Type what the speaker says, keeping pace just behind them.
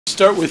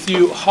start with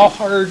you. How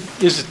hard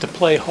is it to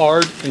play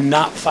hard and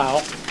not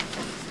foul?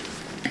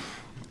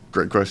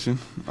 Great question.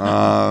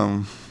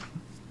 Yeah,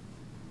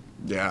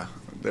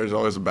 there's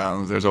always a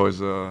balance. There's always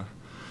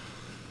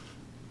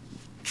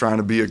trying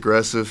to be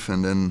aggressive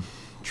and then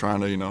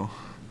trying to,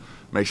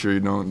 make sure you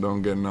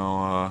don't get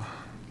no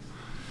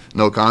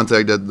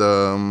contact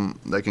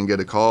that can get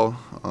a call.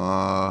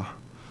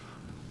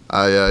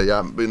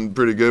 I've been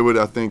pretty good with it,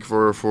 I think,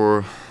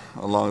 for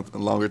a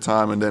longer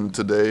time, and then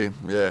today,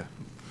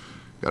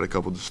 got a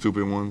couple of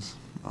stupid ones,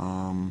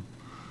 1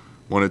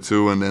 or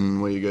 2, and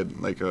then when you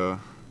get like a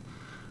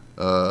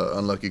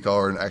unlucky call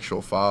or an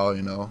actual foul,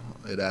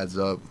 it adds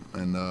up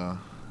and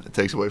it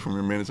takes away from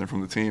your minutes and from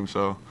the team.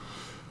 So,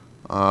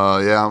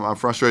 I'm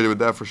frustrated with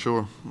that for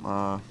sure.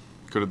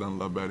 Could have done a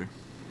lot better.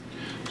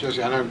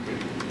 Jesse, I know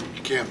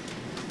you can't.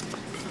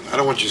 I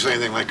don't want you to say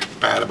anything like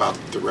bad about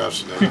the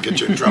refs that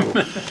get you in trouble.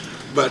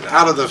 But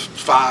out of the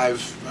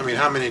 5, I mean,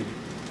 how many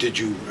did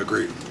you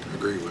agree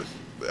with?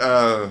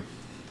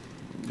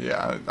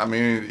 Yeah, I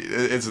mean,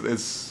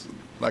 it's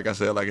like I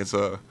said, like it's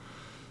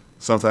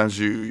sometimes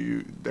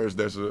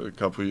there's a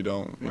couple you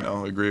don't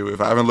agree with.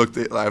 I haven't looked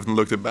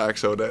it back,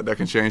 so that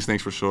can change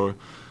things for sure.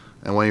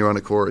 And when you're on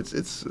the court,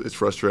 it's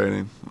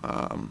frustrating.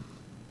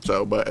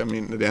 But I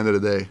mean, at the end of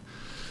the day,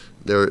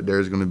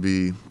 there's going to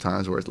be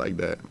times where it's like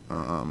that,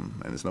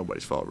 and it's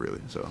nobody's fault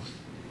really. So,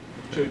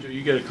 Jojo,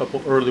 you got a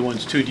couple early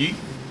ones too. Do you,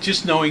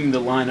 just knowing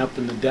the lineup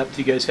and the depth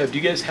you guys have, do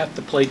you guys have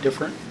to play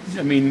different?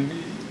 I mean,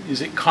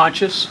 is it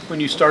conscious when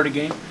you start a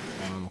game?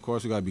 Of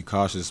course, we got to be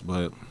cautious,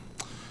 but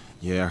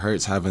yeah, it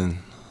hurts having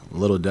a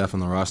little depth on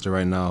the roster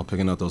right now.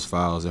 Picking up those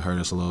fouls, it hurt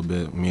us a little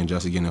bit. Me and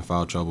Jesse getting in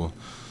foul trouble,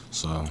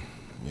 so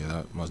yeah,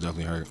 that most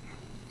definitely hurt.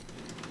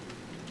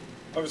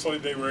 Obviously,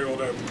 they were able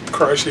to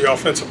crush the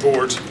offensive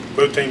boards.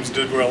 Both teams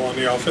did well on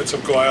the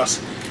offensive glass.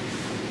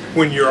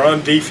 When you're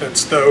on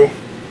defense, though,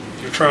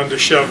 you're trying to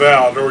shove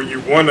out, or you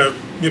want to,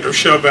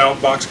 shove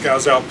out, box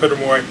guys out, put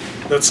them away.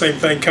 That same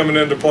thing coming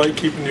into play,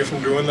 keeping you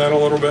from doing that a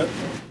little bit.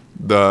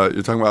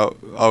 You're talking about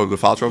the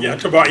foul trouble?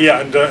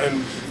 Yeah,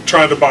 and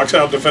trying to box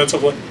out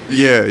defensively.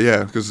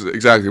 Yeah, because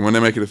exactly when they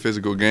make it a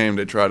physical game,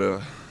 they try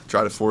to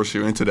force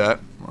you into that.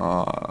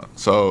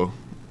 So.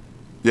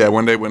 Yeah,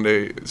 when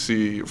they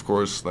see, of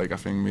course, like I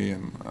think me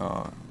and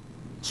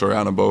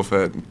Soriano both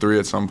had 3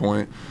 at some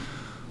point.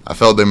 I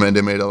felt they made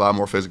a lot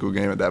more physical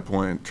game at that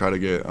point. Try to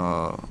get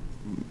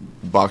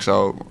box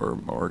out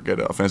or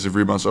get offensive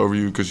rebounds over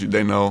you because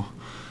they know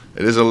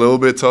it is a little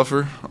bit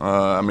tougher.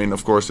 I mean,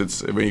 of course,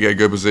 it's when you get a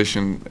good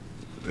position,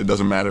 it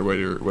doesn't matter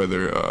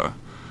whether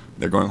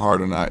they're going hard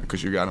or not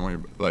because you got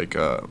them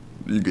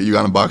you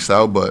got them boxed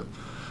out, but.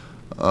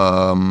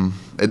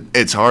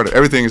 It's harder.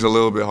 Everything is a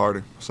little bit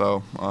harder.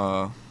 So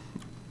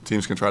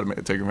teams can try to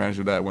take advantage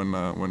of that when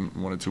 1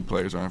 or 2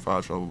 players are in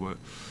foul trouble.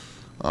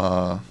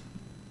 But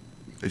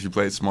if you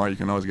play it smart, you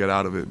can always get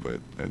out of it. But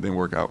it didn't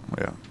work out.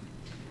 Yeah.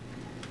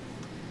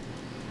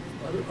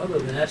 Other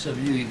than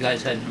SMU, you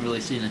guys hadn't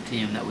really seen a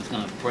team that was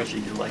going to pressure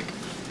you like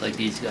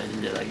these guys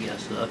did, I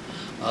guess.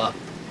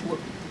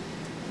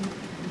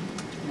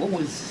 What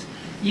was,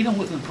 even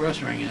with them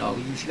pressuring, you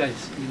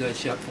guys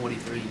shot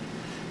 43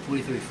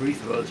 free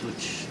throws,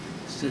 which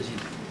says you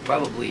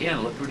probably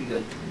handle it pretty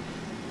good.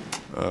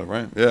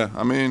 Right. Yeah.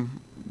 I mean,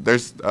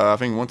 there's I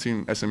think one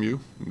team, SMU,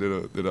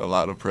 did a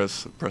lot of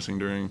pressing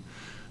during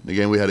the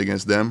game we had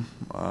against them,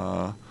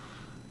 and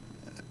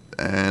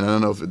I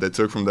don't know if they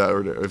took from that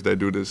or if they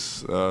do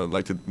this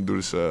like to do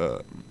this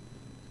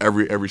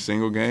every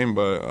single game,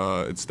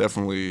 but it's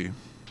definitely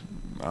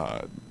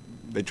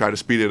they try to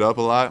speed it up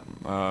a lot.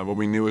 What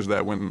we knew is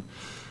that when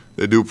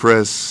they do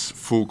press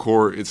full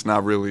court, it's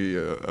not really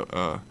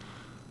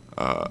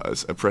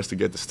a press to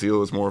get the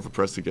steal. It's more of a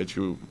press to get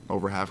you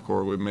over half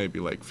court with maybe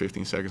like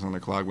 15 seconds on the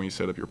clock when you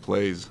set up your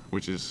plays,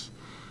 which is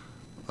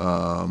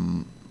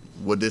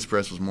what this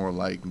press was more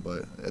like.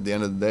 But at the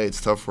end of the day,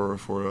 it's tough for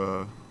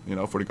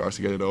the guards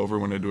to get it over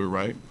when they do it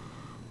right.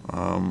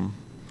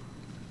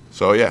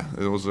 So yeah,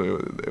 it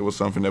was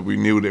something that we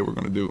knew they were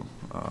going to do,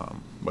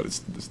 but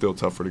it's still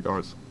tough for the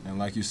guards. And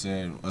like you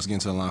said, us getting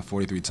to the line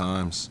 43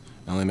 times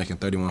and only making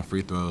 31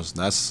 free throws,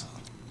 that's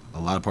a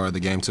lot of part of the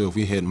game too. If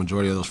we hit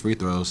majority of those free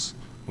throws,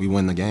 we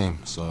win the game.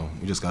 So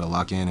we just got to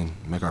lock in and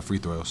make our free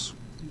throws.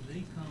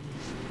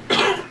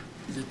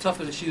 Is it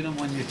tougher to shoot them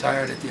when you're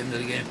tired at the end of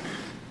the game?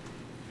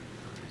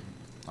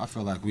 I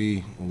feel like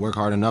we work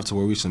hard enough to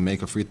where we should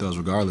make a free throws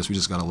regardless. We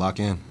just got to lock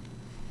in.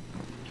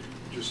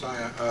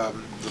 Josiah,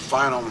 the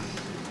final,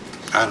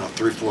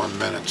 3-4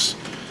 minutes,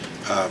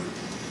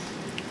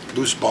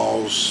 loose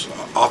balls,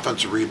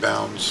 offensive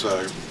rebounds,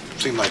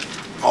 seemed like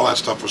all that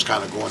stuff was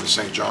kind of going to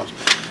St. John's.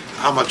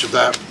 How much of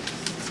that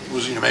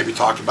was, maybe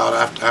talked about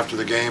after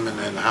the game, and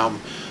then how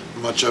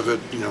much of it,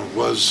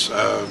 was,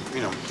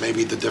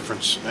 maybe the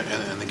difference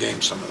in the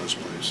game, some of those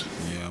plays?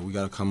 Yeah, we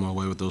got to come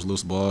away with those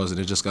loose balls, and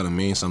it just got to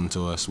mean something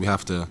to us. We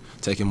have to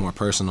take it more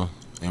personal,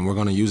 and we're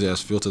going to use it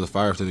as fuel to the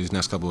fire for these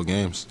next couple of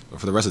games, or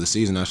for the rest of the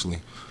season, actually.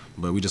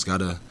 But we just got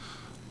to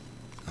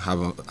have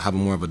a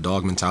more of a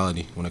dog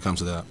mentality when it comes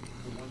to that.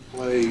 One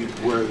play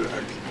where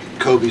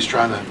Kobe's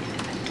trying to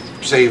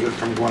save it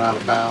from going out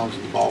of bounds,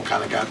 and the ball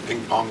kind of got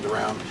ping-ponged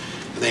around,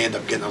 and they end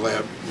up getting a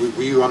layup.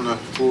 Were you on the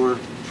floor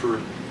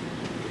for?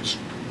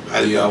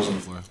 Yeah, I was on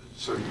the floor.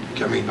 So,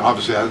 I mean,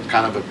 obviously, that was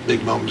kind of a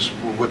big moment.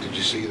 What did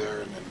you see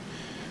there? And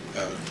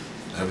then,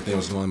 everything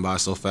was going by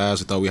so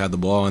fast. We thought we had the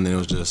ball, and then it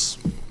was just,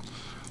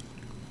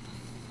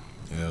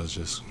 yeah, it was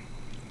just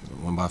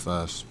went by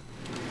fast.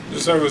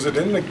 So was it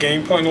in the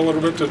game plan a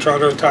little bit to try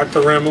to attack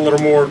the rim a little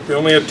more? We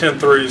only had 10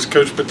 threes.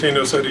 Coach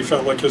Patino said he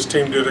felt like his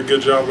team did a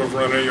good job of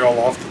running you all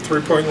off the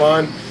three-point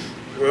line.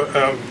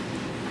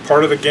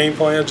 Part of the game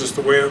plan, just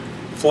the way it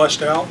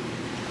fleshed out?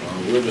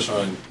 We were just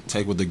trying to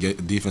take what the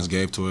defense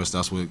gave to us.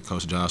 That's what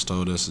Coach Josh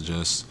told us, to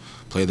just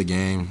play the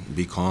game,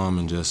 be calm,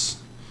 and just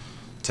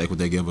take what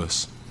they give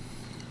us.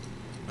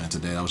 And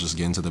today I was just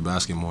getting to the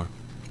basket more.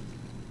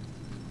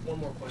 One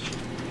more question.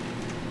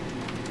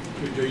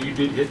 Jojo, you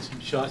did hit some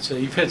shots.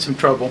 You've had some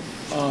trouble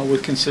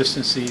with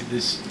consistency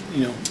this,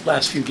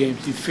 last few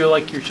games. Do you feel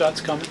like your shot's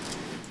coming?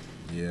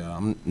 Yeah,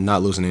 I'm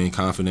not losing any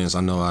confidence.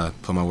 I know I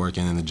put my work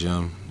in the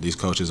gym. These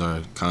coaches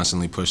are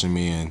constantly pushing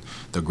me, and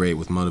they're great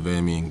with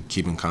motivating me and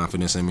keeping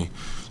confidence in me.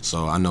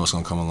 So I know it's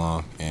going to come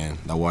along, and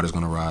that water's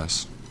going to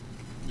rise.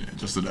 Yeah,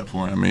 just to that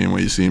point, I mean,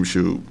 when you see him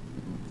shoot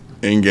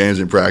in games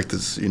in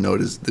practice, you know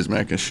this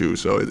man can shoot.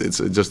 So it's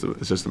just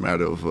a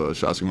matter of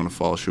shots are going to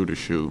fall, shoot or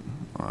shoot.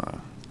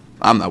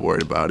 I'm not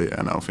worried about it,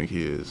 and I don't think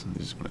he is.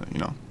 He's going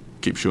to,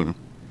 keep shooting.